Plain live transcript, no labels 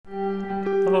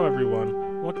Hello,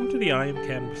 everyone. Welcome to the I Am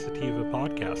Cannabis Sativa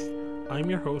podcast. I'm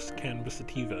your host, Cannabis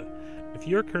Sativa. If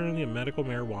you are currently a medical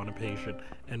marijuana patient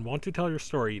and want to tell your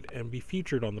story and be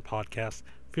featured on the podcast,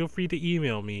 feel free to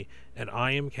email me at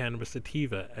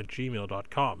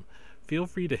iamcannabissativa@gmail.com. Feel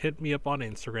free to hit me up on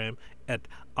Instagram at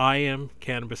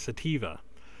iamcannabissativa.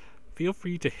 Feel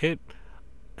free to hit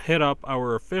up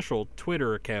our official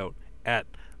Twitter account at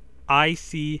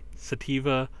IC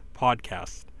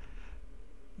Podcast.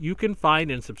 You can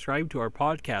find and subscribe to our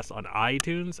podcast on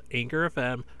iTunes, Anchor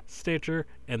FM, Stitcher,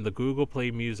 and the Google Play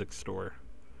Music Store.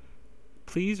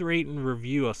 Please rate and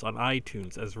review us on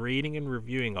iTunes, as rating and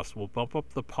reviewing us will bump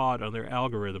up the pod on their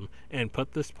algorithm and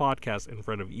put this podcast in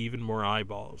front of even more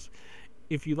eyeballs.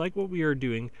 If you like what we are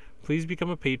doing, please become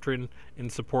a patron and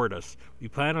support us. We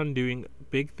plan on doing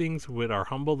big things with our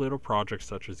humble little projects,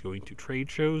 such as going to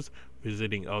trade shows,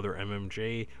 visiting other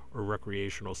MMJ or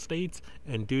recreational states,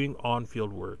 and doing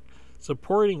on-field work.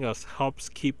 Supporting us helps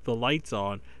keep the lights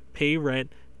on, pay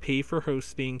rent, pay for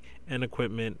hosting and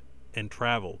equipment, and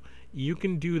travel. You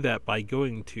can do that by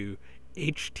going to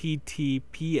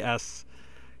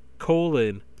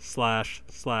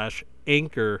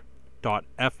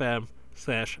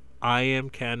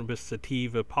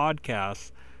https://anchor.fm/iamcannabissativa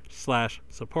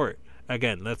podcast/support.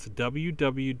 Again, that's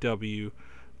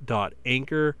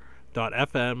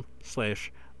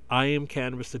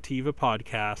www.anchor.fm/iamcannabissativa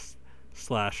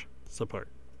podcast/support.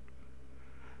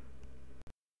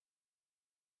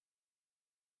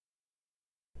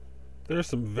 There's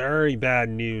some very bad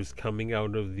news coming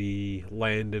out of the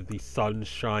land of the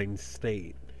Sunshine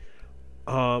State.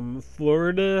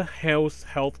 Florida House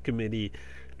Health Committee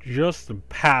just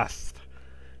passed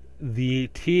the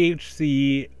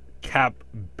THC cap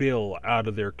bill out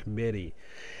of their committee.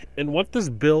 And what this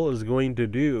bill is going to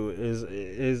do is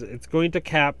it's going to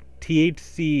cap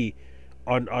THC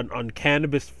on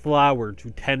cannabis flower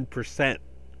to 10%.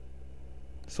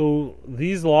 So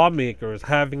these lawmakers,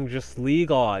 having just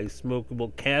legalized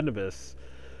smokable cannabis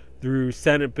through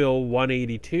Senate Bill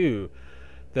 182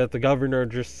 that the governor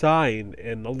just signed,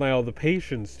 and allow the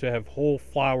patients to have whole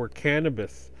flower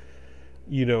cannabis,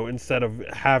 instead of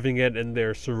having it in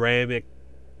their ceramic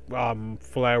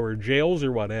flower jails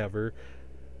or whatever.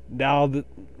 Now that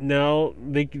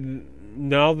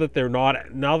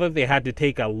they had to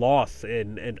take a loss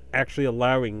and actually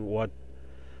allowing what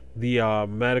the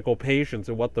medical patients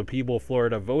and what the people of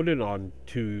Florida voted on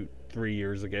 2-3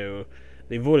 years ago.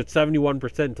 They voted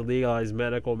 71% to legalize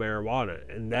medical marijuana,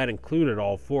 and that included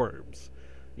all forms.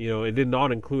 It did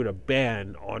not include a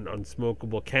ban on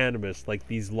unsmokable cannabis like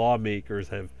these lawmakers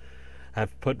have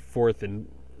put forth and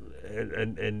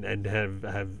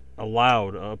have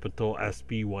allowed up until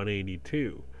SB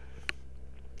 182.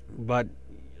 But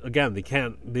again,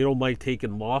 they don't like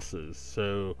taking losses,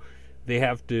 so they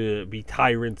have to be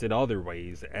tyrants in other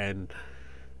ways, and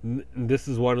this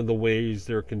is one of the ways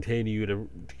they're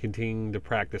continuing to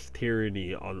practice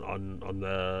tyranny on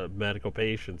the medical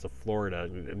patients of Florida,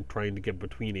 and trying to get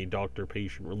between a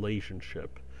doctor-patient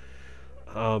relationship.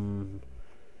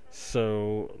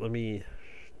 So let me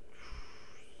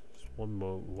just one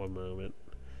moment.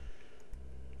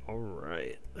 All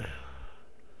right.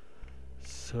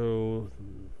 So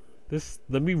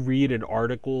let me read an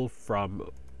article from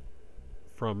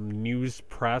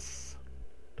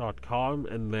newspress.com,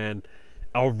 and then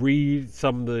I'll read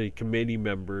some of the committee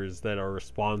members that are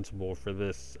responsible for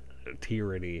this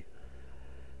tyranny.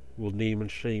 We'll name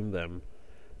and shame them,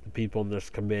 the people in this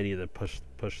committee that push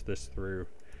this through.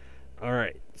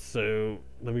 Alright, so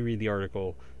let me read the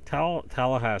article.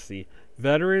 Tallahassee.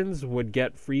 Veterans would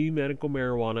get free medical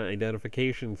marijuana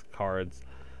identification cards.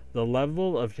 The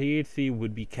level of THC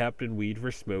would be kept in weed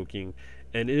for smoking,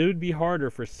 and it would be harder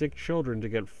for sick children to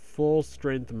get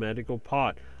full-strength medical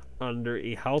pot under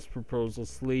a House proposal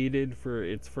slated for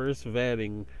its first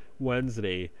vetting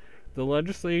Wednesday. The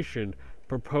legislation,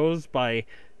 proposed by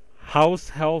House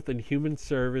Health and Human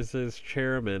Services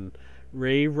Chairman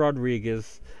Ray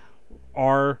Rodriguez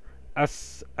R.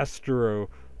 Estero,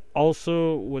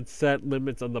 also would set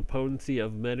limits on the potency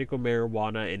of medical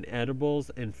marijuana in edibles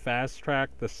and fast-track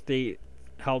the state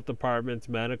health department's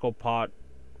medical pot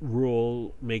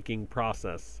rule-making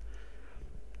process.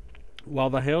 While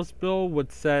the House bill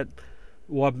would set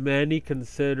what many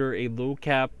consider a low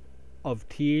cap of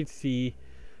 10%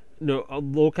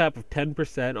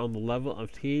 on the level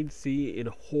of THC in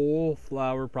whole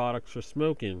flower products for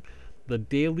smoking, the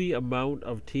daily amount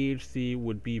of THC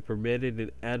would be permitted in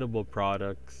edible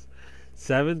products,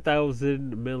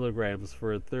 7,000 milligrams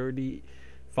for a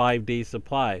 35-day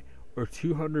supply, or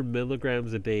 200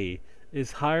 milligrams a day,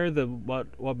 is higher than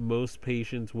what most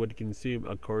patients would consume,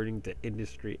 according to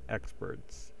industry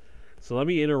experts. So let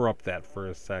me interrupt that for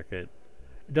a second.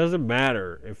 It doesn't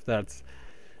matter if that's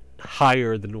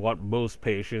higher than what most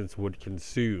patients would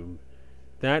consume.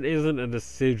 That isn't a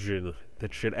decision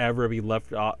that should ever be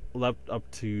left up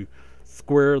to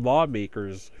square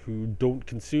lawmakers who don't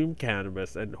consume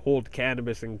cannabis and hold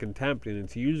cannabis in contempt and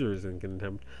its users in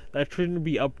contempt. That shouldn't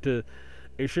be up to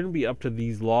it shouldn't be up to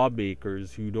these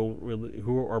lawmakers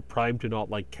who are primed to not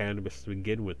like cannabis to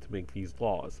begin with to make these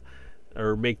laws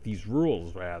or make these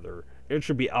rules rather. It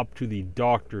should be up to the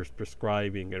doctors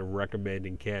prescribing and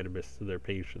recommending cannabis to their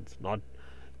patients, not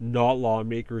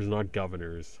lawmakers, not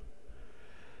governors.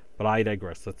 But I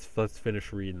digress. Let's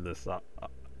finish reading this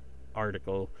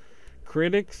article.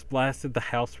 Critics blasted the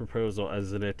House proposal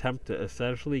as an attempt to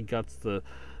essentially gut the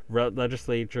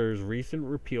legislature's recent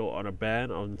repeal on a ban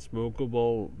on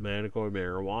smokable medical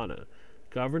marijuana.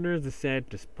 Governor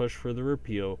DeSantis pushed for the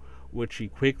repeal, which he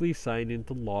quickly signed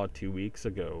into law 2 weeks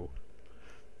ago.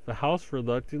 The House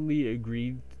reluctantly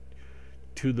agreed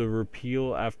to the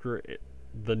repeal after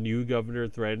the new governor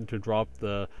threatened to drop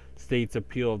the state's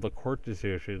appeal of the court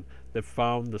decision that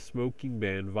found the smoking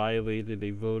ban violated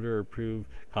a voter-approved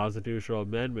constitutional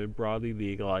amendment broadly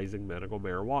legalizing medical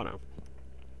marijuana.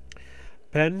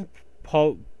 Ben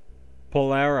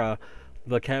Pollara,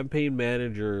 the campaign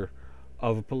manager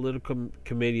of a political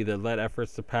committee that led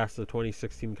efforts to pass the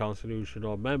 2016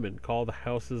 constitutional amendment, called the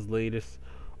House's latest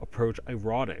approach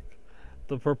ironic.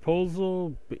 The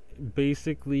proposal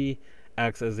basically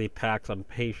acts as a tax on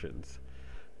patients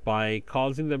by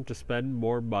causing them to spend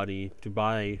more money to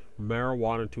buy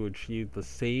marijuana to achieve the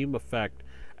same effect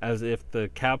as if the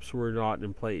caps were not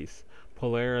in place,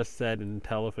 Pollara said in a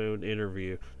telephone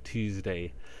interview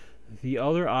Tuesday. The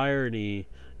other irony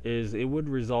is it would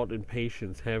result in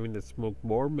patients having to smoke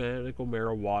more medical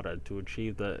marijuana to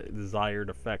achieve the desired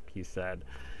effect, he said.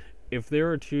 If there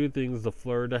are two things the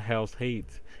Florida House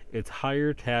hates, it's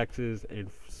higher taxes and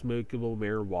smokable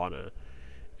marijuana.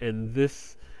 And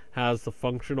this has the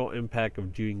functional impact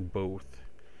of doing both.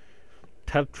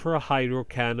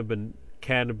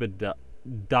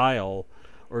 Tetrahydrocannabidiol,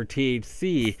 or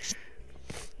THC,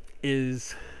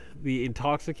 is the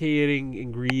intoxicating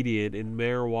ingredient in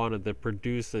marijuana that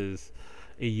produces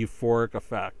a euphoric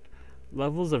effect.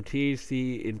 Levels of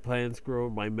THC in plants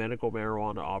grown by medical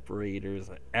marijuana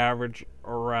operators average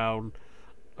around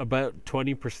about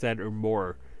 20% or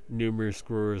more, numerous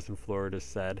growers in Florida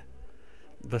said.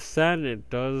 The Senate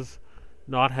does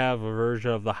not have a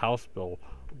version of the House bill,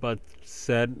 but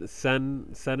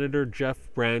Senator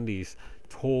Jeff Brandeis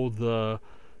told the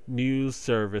news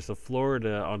service of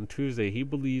Florida on Tuesday he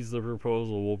believes the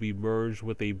proposal will be merged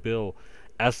with a bill,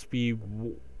 SB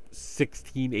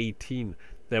 1618,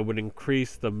 that would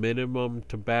increase the minimum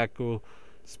tobacco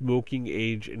smoking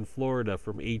age in Florida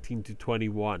from 18 to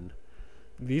 21.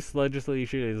 This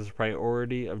legislation is a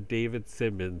priority of David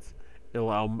Simmons,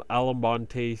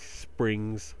 Almonte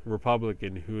Springs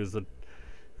Republican, who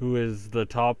is the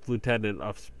top lieutenant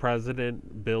of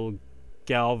President Bill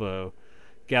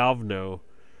Galvano,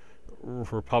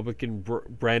 Republican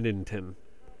Bradenton.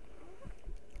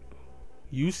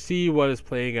 You see what is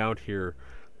playing out here.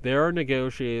 There are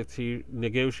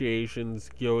negotiations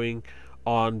going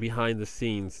on behind the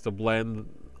scenes to blend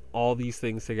all these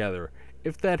things together.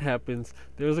 If that happens,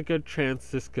 there's a good chance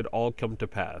this could all come to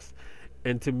pass.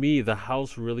 And to me, the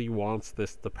House really wants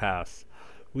this to pass.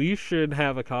 We should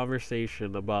have a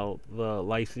conversation about the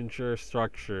licensure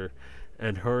structure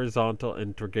and horizontal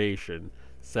integration,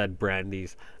 said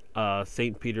Brandeis,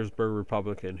 St. Petersburg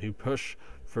Republican, who pushed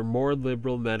for more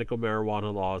liberal medical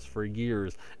marijuana laws for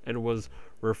years and was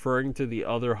referring to the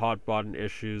other hot-button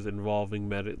issues involving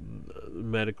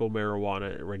medical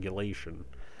marijuana regulation.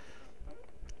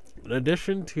 In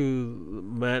addition to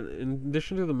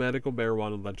the medical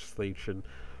marijuana legislation,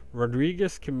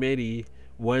 Rodriguez Committee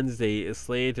Wednesday is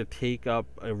slated to take up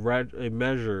a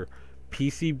measure,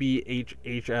 PCB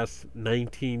HHS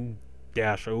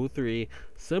 19-03,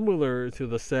 similar to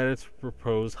the Senate's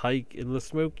proposed hike in the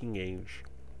smoking age.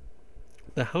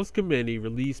 The House committee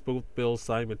released both bills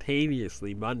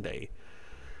simultaneously Monday.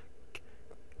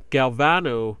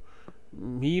 Galvano,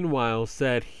 meanwhile,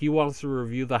 said he wants to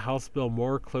review the House bill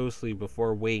more closely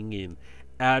before weighing in,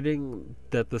 adding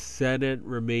that the Senate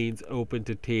remains open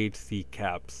to THC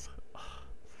caps.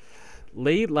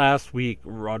 Late last week,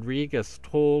 Rodriguez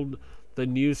told the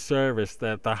news service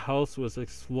that the House was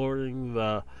exploring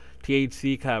the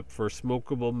THC cap for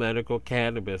smokable medical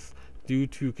cannabis due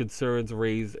to concerns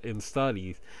raised in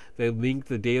studies that link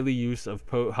the daily use of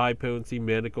high-potency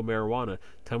medical marijuana,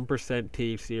 10%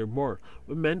 THC or more,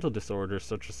 with mental disorders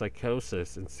such as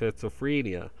psychosis and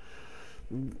schizophrenia.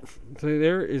 So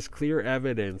there is clear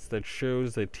evidence that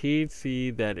shows that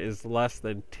THC that is less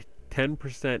than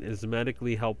 10% is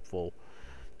medically helpful.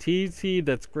 THC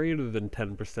that's greater than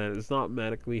 10% is not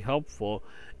medically helpful,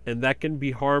 and that can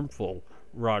be harmful,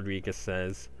 Rodriguez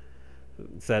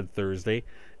said Thursday.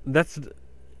 That's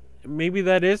maybe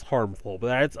that is harmful, but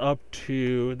that's up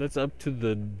to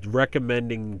the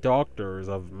recommending doctors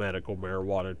of medical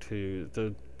marijuana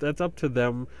to that's up to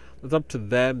them. It's up to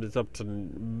them. It's up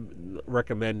to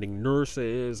recommending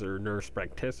nurses or nurse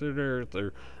practitioners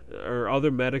or other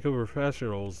medical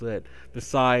professionals that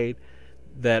decide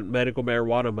that medical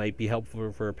marijuana might be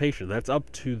helpful for a patient. That's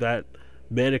up to that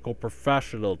medical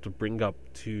professional to bring up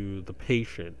to the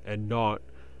patient, and not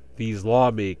these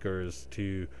lawmakers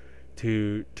to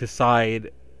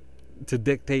decide to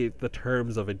dictate the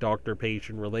terms of a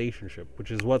doctor-patient relationship,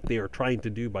 which is what they are trying to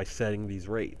do by setting these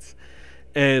rates.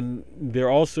 And they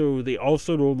also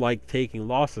don't like taking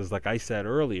losses. Like I said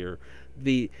earlier,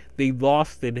 they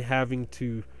lost in having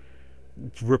to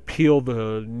repeal the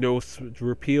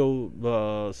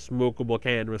smokable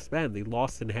cannabis ban. They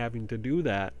lost in having to do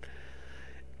that,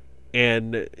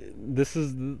 and this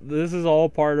is all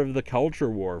part of the culture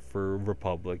war for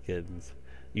Republicans.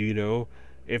 You know,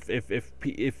 if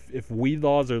weed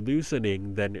laws are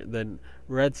loosening, then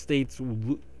red states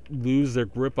lose their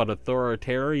grip on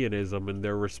authoritarianism in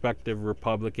their respective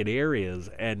Republican areas,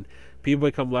 and people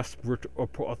become less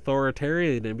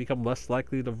authoritarian and become less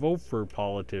likely to vote for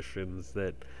politicians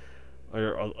that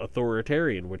are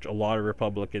authoritarian, which a lot of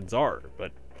Republicans are.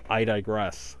 But I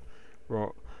digress.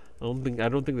 Well, I don't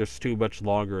think there's too much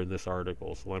longer in this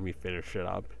article, so let me finish it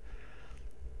up.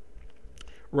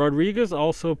 Rodriguez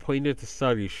also pointed to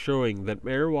studies showing that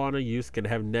marijuana use can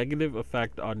have negative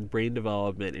effect on brain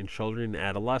development in children and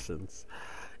adolescents.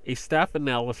 A staff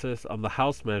analysis on the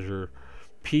House measure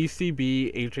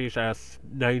PCB HHS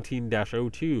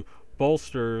 19-02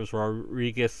 bolsters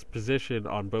Rodriguez's position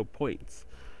on both points.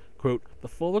 Quote, the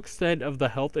full extent of the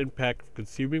health impact of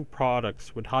consuming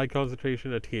products with high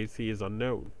concentration of THC is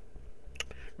unknown.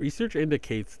 Research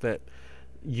indicates that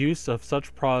use of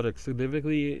such products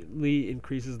significantly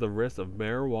increases the risk of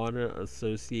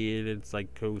marijuana-associated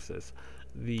psychosis,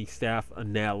 the staff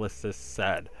analysis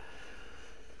said.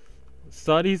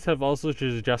 Studies have also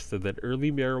suggested that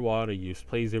early marijuana use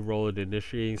plays a role in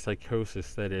initiating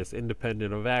psychosis that is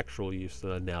independent of actual use,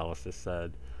 the analysis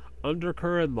said. Under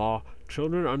current law,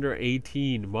 children under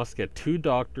 18 must get 2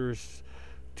 doctors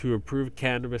to approve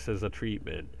cannabis as a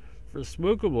treatment. For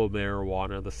smokable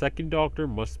marijuana, the second doctor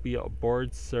must be a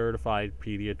board-certified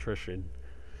pediatrician.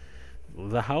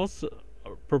 The House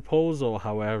proposal,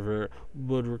 however,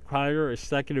 would require a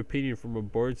second opinion from a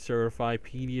board-certified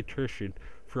pediatrician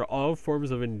for all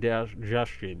forms of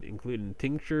ingestion, including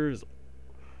tinctures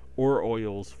or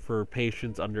oils for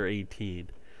patients under 18.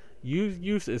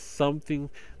 Use is something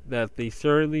that they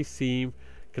certainly seem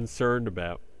concerned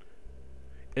about.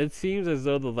 It seems as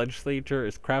though the legislature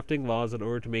is crafting laws in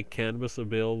order to make cannabis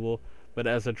available, but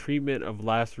as a treatment of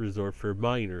last resort for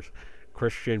minors,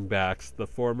 Christian Bax, the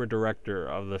former director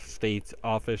of the state's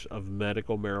Office of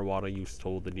Medical Marijuana Use,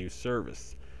 told the news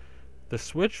service. The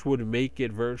switch would make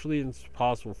it virtually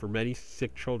impossible for many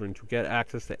sick children to get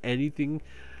access to anything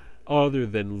other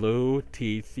than low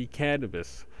THC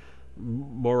cannabis,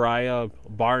 Moriah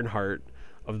Barnhart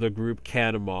of the group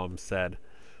Canamom said.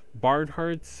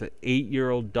 Barnhart's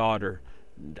 8-year-old daughter,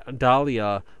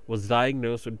 Dahlia, was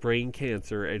diagnosed with brain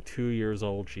cancer at 2 years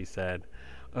old, she said.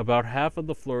 About half of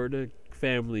the Florida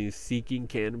families seeking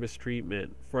cannabis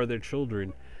treatment for their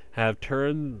children have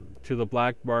turned to the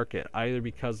black market either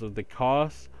because of the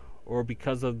cost or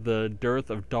because of the dearth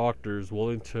of doctors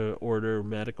willing to order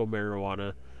medical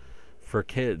marijuana for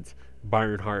kids,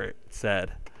 Barnhart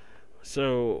said.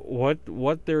 So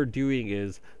what they're doing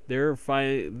is they're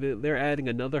adding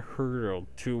another hurdle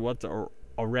to what's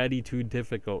already too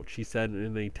difficult, she said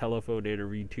in a telephone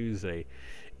interview Tuesday.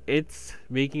 It's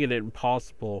making it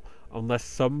impossible unless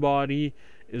somebody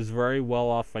is very well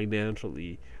off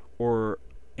financially,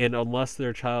 and unless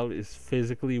their child is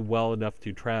physically well enough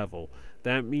to travel.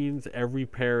 That means every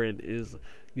parent is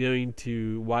going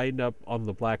to wind up on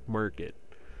the black market.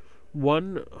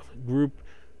 One group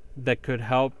that could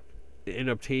help in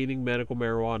obtaining medical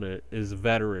marijuana is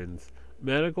veterans.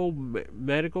 Medical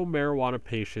marijuana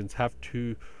patients have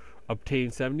to obtain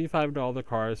 $75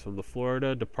 cards from the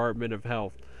Florida Department of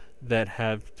Health that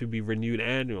have to be renewed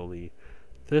annually.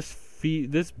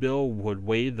 This bill would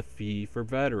waive the fee for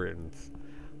veterans.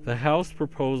 The House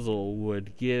proposal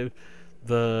would give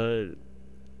the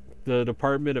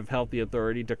Department of Health the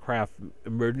authority to craft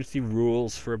emergency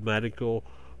rules for medical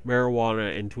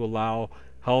marijuana and to allow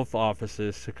health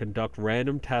offices to conduct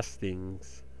random testing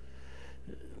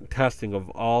of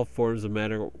all forms of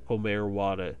medical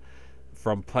marijuana,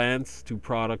 from plants to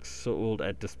products sold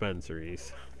at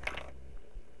dispensaries.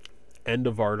 End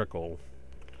of article.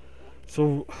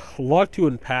 So, a lot to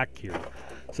unpack here.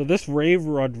 So, this Ray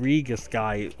Rodriguez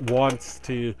guy wants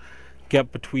to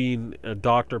get between a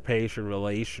doctor-patient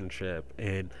relationship,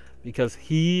 and because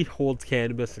he holds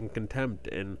cannabis in contempt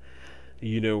and,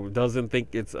 doesn't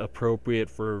think it's appropriate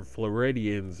for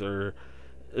Floridians, or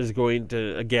is going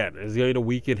to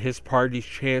weaken his party's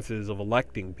chances of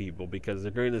electing people, because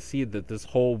they're going to see that this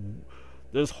whole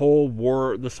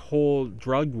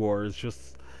drug war is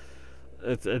just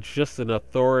it's just an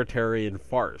authoritarian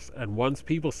farce. And once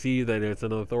people see that it's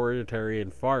an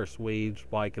authoritarian farce waged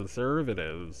by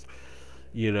conservatives,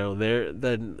 then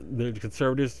the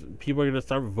conservatives, people are going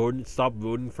to stop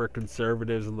voting for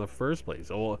conservatives in the first place.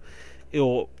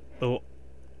 It'll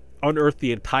unearth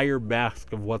the entire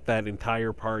mask of what that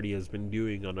entire party has been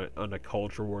doing on a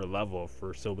culture war level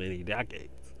for so many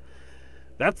decades.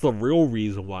 That's the real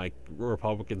reason why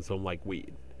Republicans don't like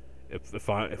weed. If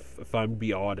I'm to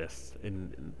be honest,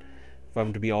 and if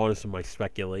I'm to be honest in my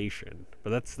speculation,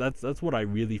 but that's what I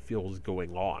really feel is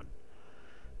going on,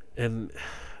 and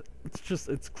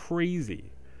it's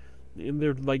crazy, and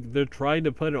they're trying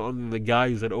to put it on the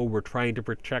guys that we're trying to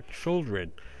protect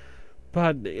children,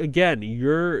 but again,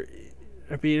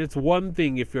 it's one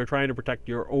thing if you're trying to protect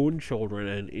your own children,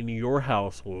 and in your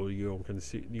household you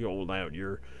don't allow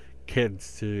your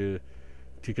kids to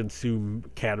consume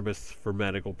cannabis for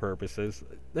medical purposes.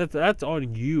 That's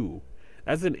on you.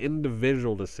 That's an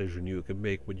individual decision you can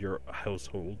make with your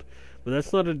household, but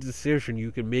that's not a decision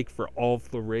you can make for all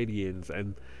Floridians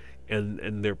and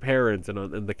their parents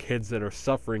and the kids that are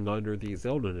suffering under these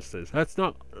illnesses. That's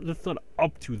not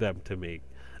up to them to make.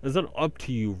 It's not up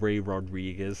to you, Ray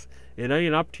Rodriguez. It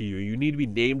ain't up to you. You need to be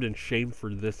named and shamed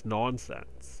for this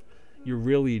nonsense. You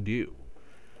really do.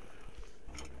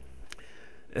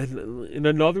 And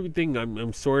another thing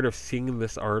I'm sort of seeing in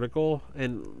this article,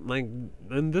 and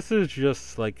this is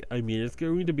just it's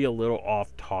going to be a little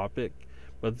off topic,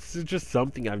 but this is just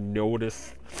something I've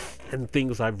noticed and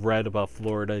things I've read about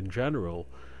Florida in general.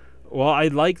 Well, I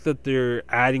like that they're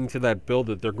adding to that bill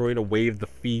that they're going to waive the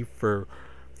fee for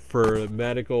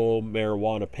medical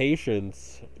marijuana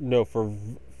patients. No, for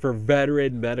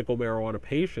veteran medical marijuana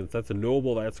patients. That's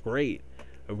noble. That's great,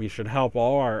 and we should help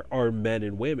all our men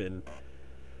and women.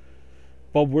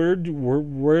 But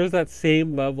where's that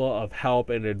same level of help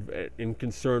and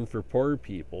concern for poor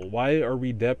people? Why are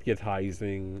we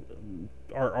deputizing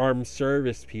our armed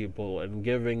service people and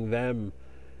giving them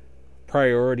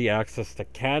priority access to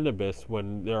cannabis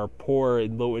when there are poor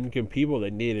and low-income people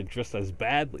that need it just as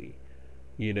badly?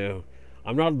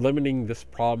 I'm not limiting this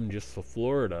problem just to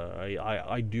Florida.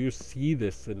 I do see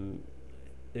this in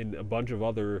a bunch of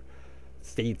other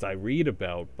states I read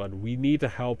about, but we need to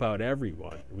help out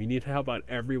everyone. We need to help out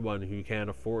everyone who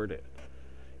can't afford it.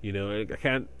 You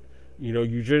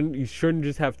shouldn't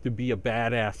just have to be a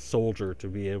badass soldier to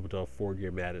be able to afford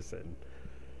your medicine.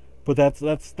 But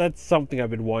that's something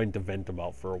I've been wanting to vent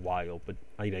about for a while, but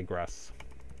I digress.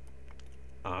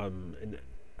 And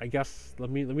I guess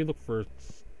let me look for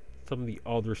some of the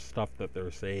other stuff that they're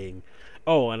saying.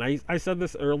 Oh, and I said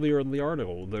this earlier in the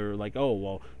article. They're like, oh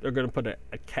well, they're gonna put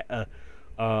a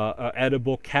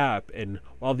edible cap, and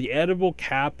while the edible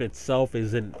cap itself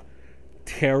isn't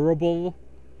terrible,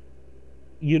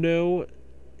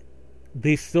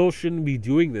 they still shouldn't be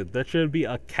doing that. That should be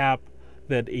a cap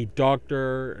that a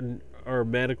doctor or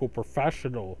medical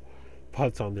professional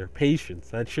puts on their patients.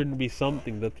 That shouldn't be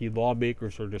something that the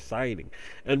lawmakers are deciding.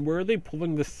 And where are they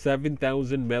pulling the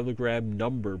 7,000 milligram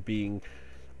number being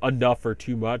enough or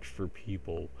too much for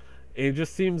people? It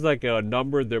just seems like a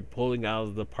number they're pulling out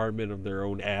of the department of their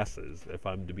own asses, if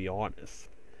I'm to be honest.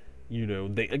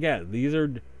 These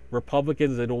are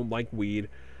Republicans that don't like weed.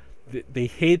 They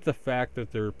hate the fact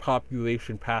that their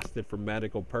population passed it for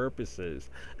medical purposes,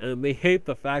 and they hate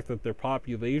the fact that their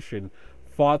population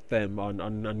fought them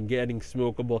on getting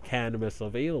smokable cannabis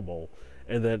available,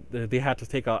 and that they had to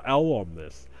take an L on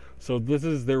this. So this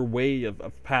is their way of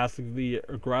passively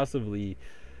aggressively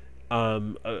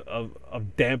of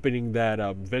dampening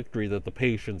that victory that the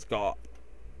patients got.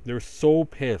 They're so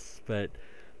pissed that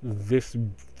this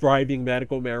thriving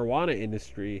medical marijuana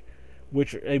industry,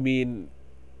 which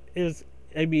it's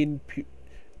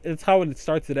how it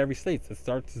starts in every state. It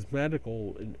starts as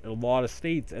medical in a lot of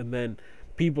states, and then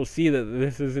people see that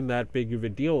this isn't that big of a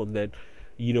deal and that,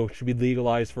 it should be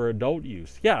legalized for adult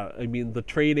use. Yeah, I mean, the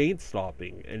train ain't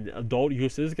stopping, and adult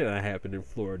use is going to happen in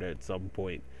Florida at some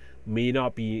point. May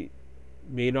not be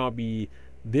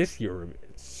this year.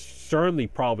 Certainly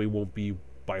probably won't be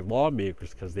by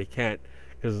lawmakers, because they can't,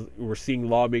 because we're seeing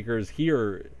lawmakers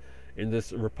here in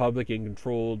this Republican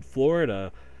controlled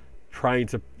Florida trying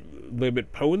to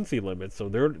limit potency limits. So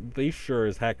they sure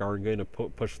as heck aren't going to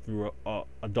push through a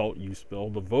adult use bill.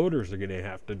 The voters are going to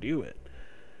have to do it,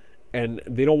 and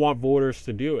they don't want voters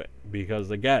to do it,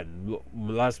 because again,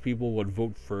 less people would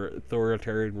vote for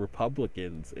authoritarian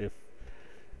Republicans if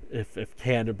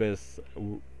cannabis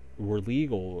were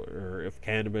legal, or if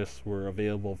cannabis were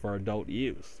available for adult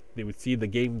use. They would see the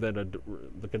game that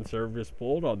the conservatives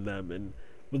pulled on them and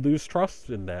would lose trust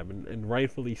in them, and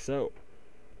rightfully so.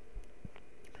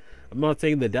 I'm not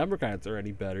saying the Democrats are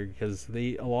any better, because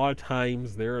a lot of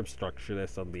times they're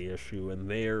obstructionists on the issue, and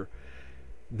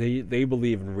they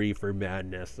believe in reefer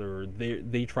madness, or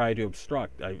they try to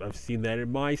obstruct. I've seen that in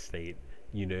my state.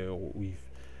 We've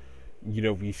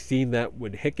seen that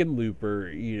with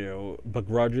Hickenlooper,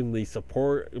 begrudgingly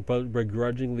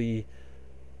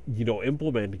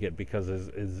implementing it because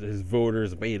his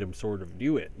voters made him sort of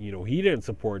do it. He didn't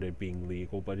support it being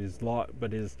legal, but his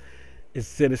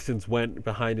citizens went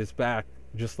behind his back,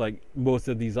 just like most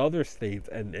of these other states,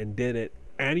 and did it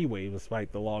anyway,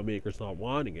 despite the lawmakers not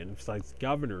wanting it, besides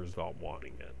governors not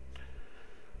wanting it.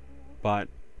 But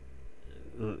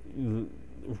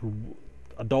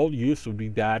adult use would be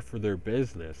bad for their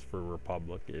business, for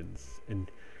Republicans, and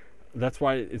that's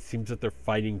why it seems that they're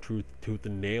fighting tooth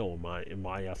and nail in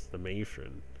my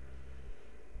estimation.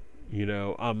 I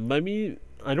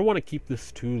don't want to keep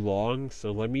this too long,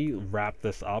 so let me wrap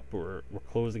this up. We're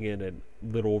closing in at a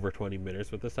little over 20 minutes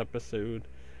with this episode.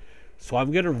 So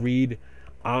I'm going to read,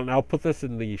 I'll put this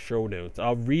in the show notes.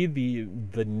 I'll read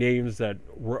the names that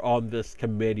were on this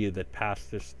committee that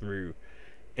passed this through.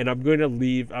 And I'm going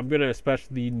to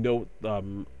especially note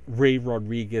Ray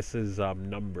Rodriguez's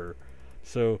number.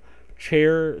 So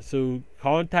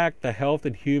contact the Health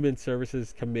and Human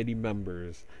Services Committee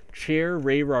members. Chair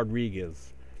Ray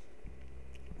Rodriguez,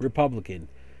 Republican.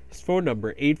 His phone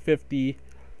number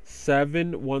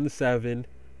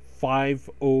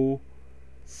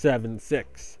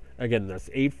 850-717-5076. Again, that's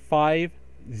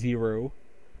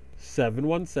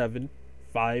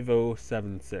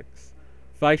 850-717-5076.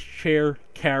 Vice Chair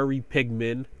Carrie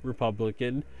Pigman,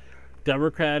 Republican.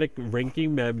 Democratic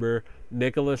Ranking Member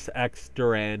Nicholas X.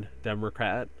 Duran,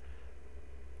 Democrat.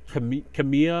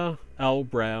 Camilla L.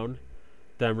 Brown,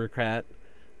 Democrat.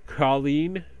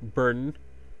 Colleen Burton,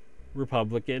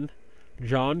 Republican.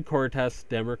 John Cortez,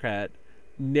 Democrat.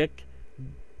 Nick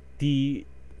D.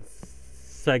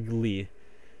 Segli,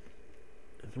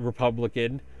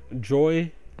 Republican.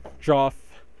 Joy Joff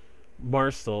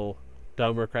Marcel,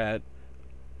 Democrat.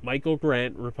 Michael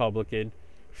Grant, Republican.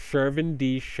 Shervin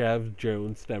D. Chev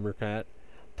Jones, Democrat.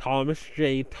 Thomas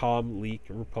J. Tom Leake,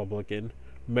 Republican.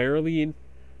 Mary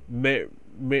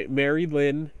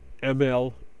Lynn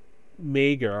M.L.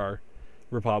 Magar,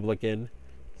 Republican.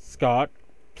 Scott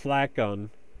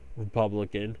Placon,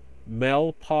 Republican.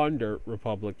 Mel Ponder,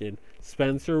 Republican.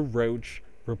 Spencer Roach,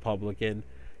 Republican.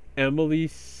 Emily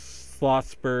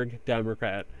Schlossberg,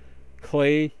 Democrat.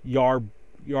 Clay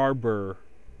Yarborough,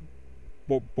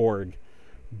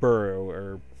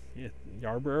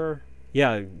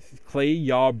 Clay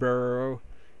Yarborough,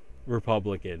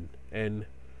 Republican. And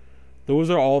those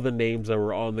are all the names that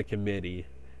were on the committee.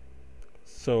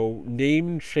 So name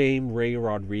and shame Ray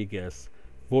Rodriguez.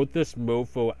 Vote this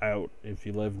mofo out if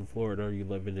you live in Florida or you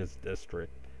live in his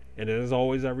district. And as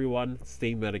always, everyone,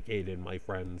 stay medicated, my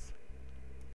friends.